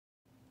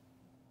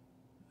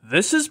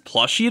This is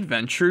Plushie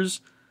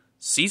Adventures,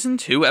 Season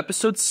 2,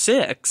 Episode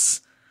 6,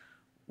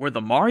 where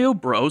the Mario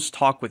Bros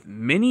talk with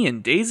Minnie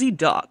and Daisy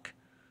Duck.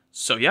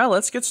 So yeah,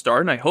 let's get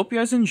started, and I hope you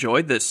guys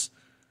enjoyed this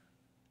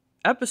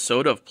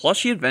episode of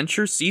Plushie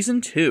Adventures Season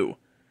 2.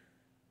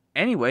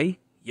 Anyway,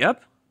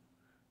 yep,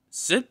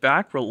 sit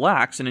back,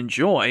 relax, and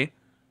enjoy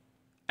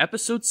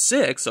Episode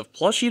 6 of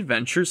Plushie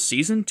Adventures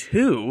Season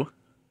 2,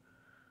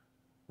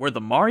 where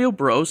the Mario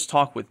Bros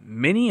talk with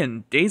Minnie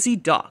and Daisy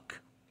Duck.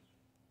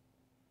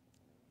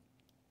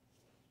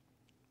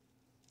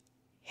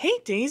 Hey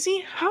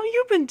Daisy, how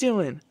you been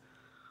doing?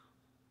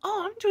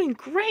 Oh, I'm doing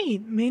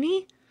great,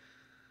 Minnie.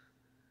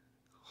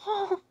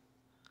 Oh,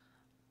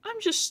 I'm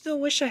just still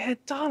wish I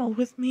had Donald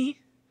with me.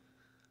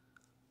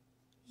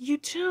 You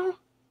too?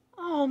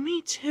 Oh,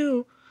 me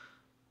too.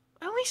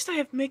 At least I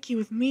have Mickey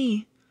with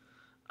me.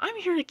 I'm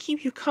here to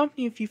keep you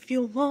company if you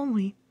feel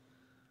lonely.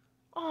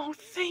 Oh,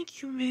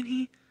 thank you,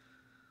 Minnie.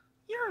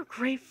 You're a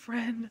great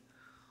friend.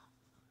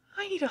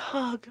 I need a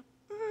hug.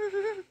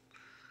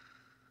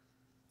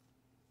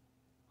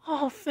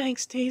 Oh,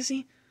 thanks,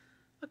 Daisy.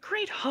 A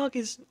great hug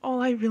is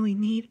all I really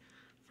need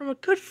from a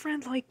good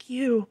friend like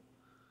you.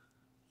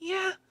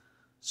 Yeah,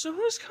 so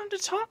who's come to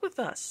talk with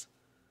us?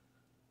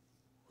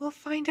 We'll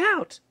find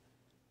out.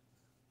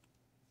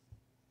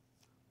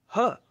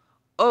 Huh.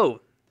 Oh.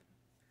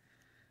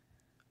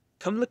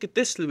 Come look at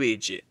this,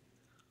 Luigi.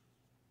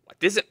 What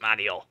is it,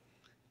 Mario?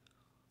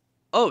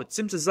 Oh, it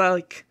seems as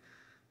like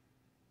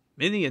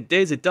Minnie and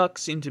Daisy Duck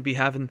seem to be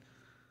having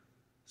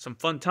some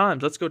fun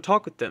times. Let's go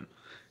talk with them.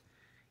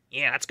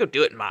 Yeah, let's go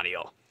do it,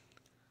 Mario.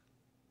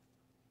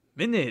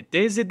 Minnie,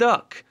 Daisy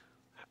Duck,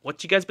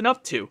 what you guys been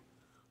up to?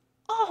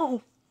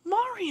 Oh,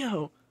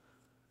 Mario!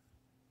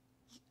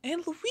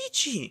 And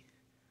Luigi!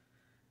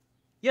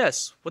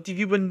 Yes, what have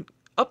you been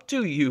up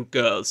to, you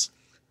girls?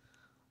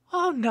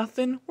 Oh,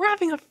 nothing. We're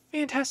having a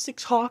fantastic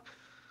talk.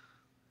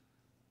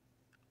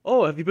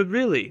 Oh, have you been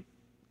really?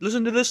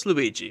 Listen to this,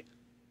 Luigi.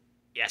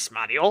 Yes,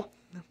 Mario?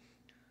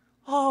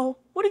 Oh,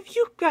 what have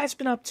you guys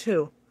been up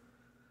to?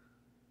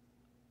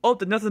 Oh,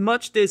 nothing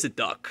much, Daisy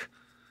Duck.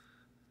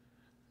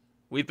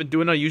 We've been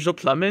doing our usual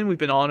plumbing, we've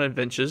been on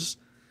adventures.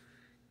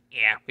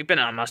 Yeah, we've been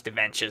on most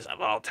adventures of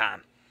all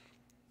time.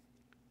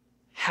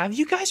 Have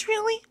you guys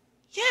really?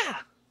 Yeah.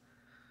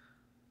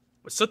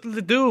 What's something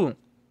to do,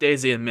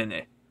 Daisy and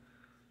Minnie?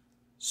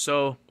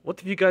 So, what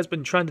have you guys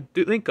been trying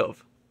to think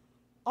of?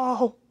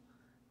 Oh,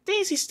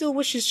 Daisy still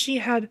wishes she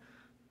had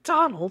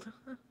Donald.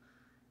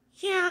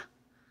 Yeah,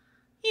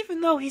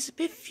 even though he's a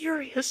bit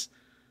furious.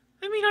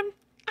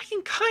 I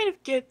can kind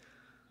of get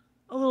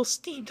a little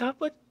steamed up,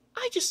 but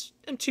I just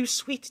am too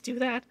sweet to do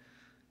that.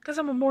 Because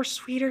I'm a more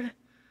sweeter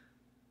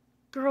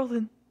girl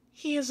than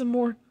he is, a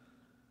more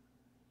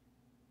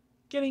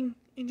getting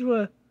into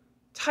a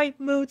tight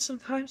mood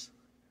sometimes.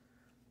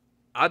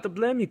 I don't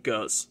blame you,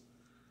 girls.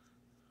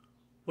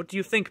 What do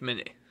you think,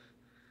 Minnie?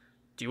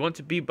 Do you want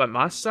to be by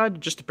my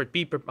side just to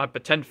be my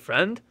pretend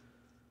friend?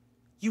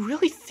 You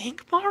really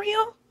think,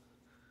 Mario?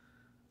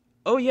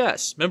 Oh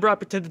yes, remember I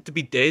pretended to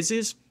be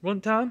Daisy's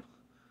one time?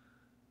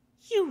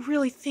 You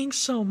really think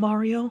so,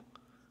 Mario?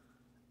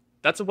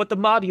 That's what the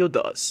Mario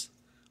does.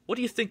 What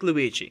do you think,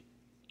 Luigi?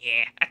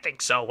 Yeah, I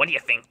think so. What do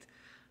you think?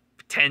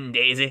 Pretend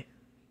Daisy?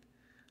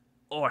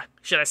 Or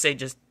should I say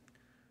just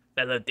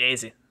fellow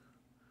Daisy?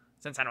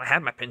 Since I don't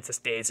have my Princess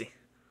Daisy.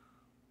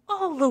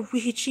 Oh,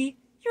 Luigi,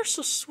 you're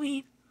so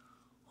sweet.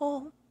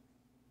 Oh.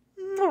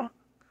 Mwah.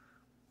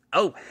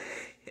 Oh.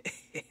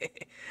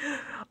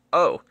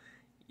 Oh,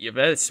 you're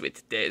very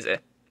sweet, Daisy.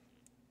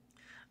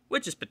 We're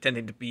just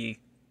pretending to be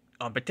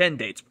on pretend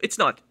dates. It's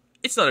not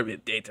a real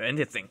date or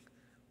anything.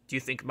 Do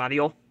you think,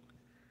 Mario?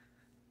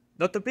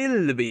 Not really,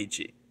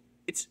 Luigi.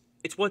 It's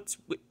what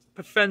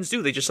friends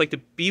do. They just like to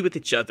be with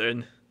each other,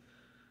 and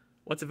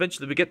once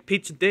eventually we get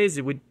Peach and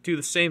Daisy, we do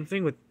the same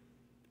thing with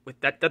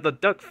that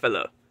Donald Duck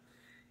fellow.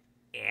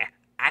 Yeah,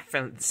 I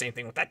felt the same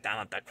thing with that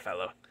Donald Duck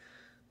fellow.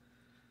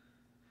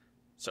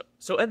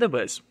 So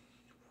anyways,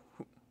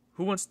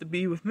 who wants to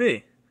be with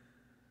me?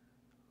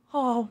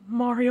 Oh,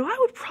 Mario, I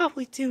would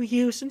probably do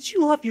you since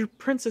you love your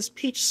Princess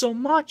Peach so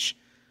much.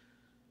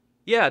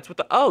 Yeah, it's what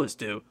the O's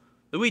do.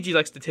 Luigi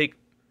likes to take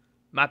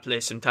my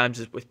place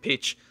sometimes with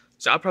Peach,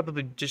 so I'll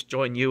probably just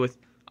join you with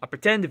our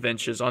pretend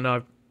adventures on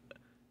our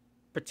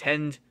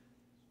pretend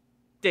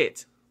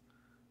date.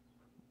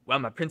 While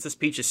my Princess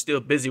Peach is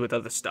still busy with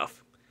other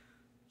stuff.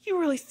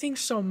 You really think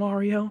so,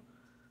 Mario?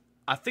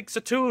 I think so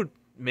too,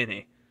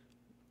 Minnie.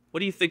 What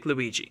do you think,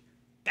 Luigi?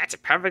 That's a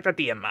perfect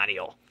idea,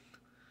 Mario.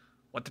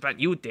 What about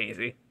you,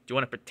 Daisy? Do you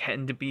want to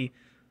pretend to be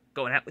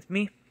going out with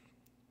me?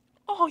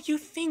 Oh, you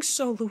think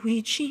so,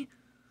 Luigi?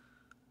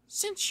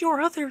 Since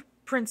your other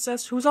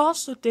princess, who's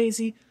also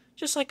Daisy,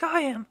 just like I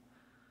am,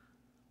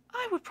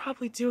 I would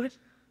probably do it.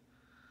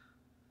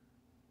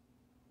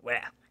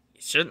 Well,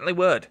 you certainly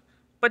would.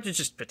 But you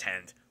just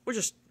pretend. We're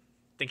just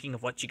thinking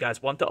of what you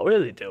guys want to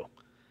really do.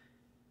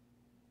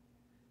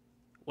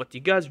 What do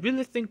you guys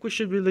really think we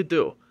should really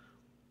do?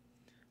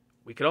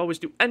 We could always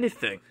do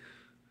anything.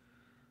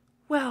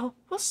 Well,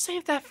 we'll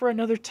save that for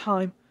another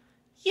time.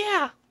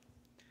 Yeah.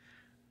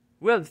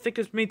 Well, think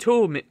it's me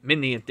too,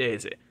 Minnie and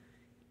Daisy.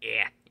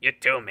 Yeah, you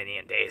too, Minnie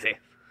and Daisy.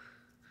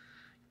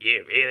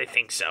 You really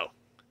think so?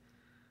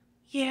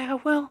 Yeah,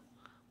 well,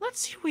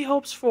 let's see what we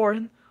hopes for,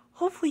 and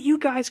hopefully you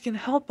guys can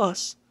help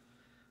us.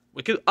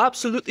 We could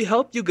absolutely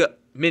help you,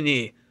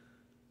 Minnie.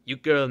 You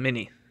girl,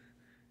 Minnie.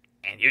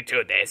 And you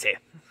too, Daisy.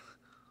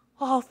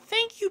 Oh,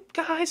 thank you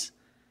guys.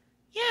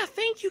 Yeah,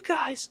 thank you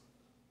guys.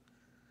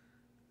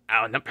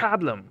 Oh, no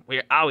problem.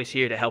 We're always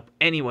here to help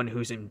anyone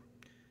who's in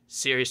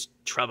serious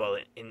trouble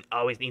and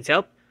always needs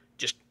help.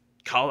 Just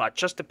call our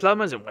trusted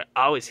plumbers and we're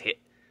always here.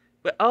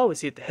 We're always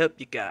here to help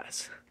you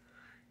guys.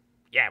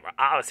 Yeah, we're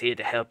always here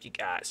to help you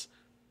guys.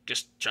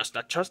 Just trust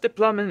our trusted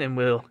plumbing and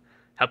we'll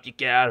help you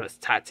get out of this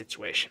tight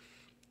situation.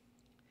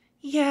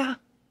 Yeah,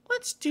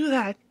 let's do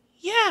that.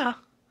 Yeah.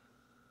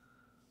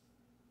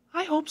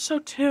 I hope so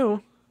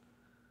too.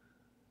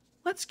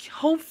 Let's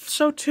hope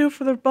so too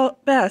for the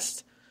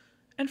best.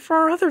 And for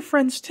our other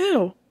friends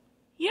too.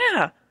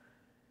 Yeah.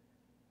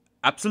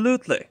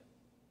 Absolutely.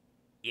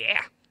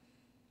 Yeah.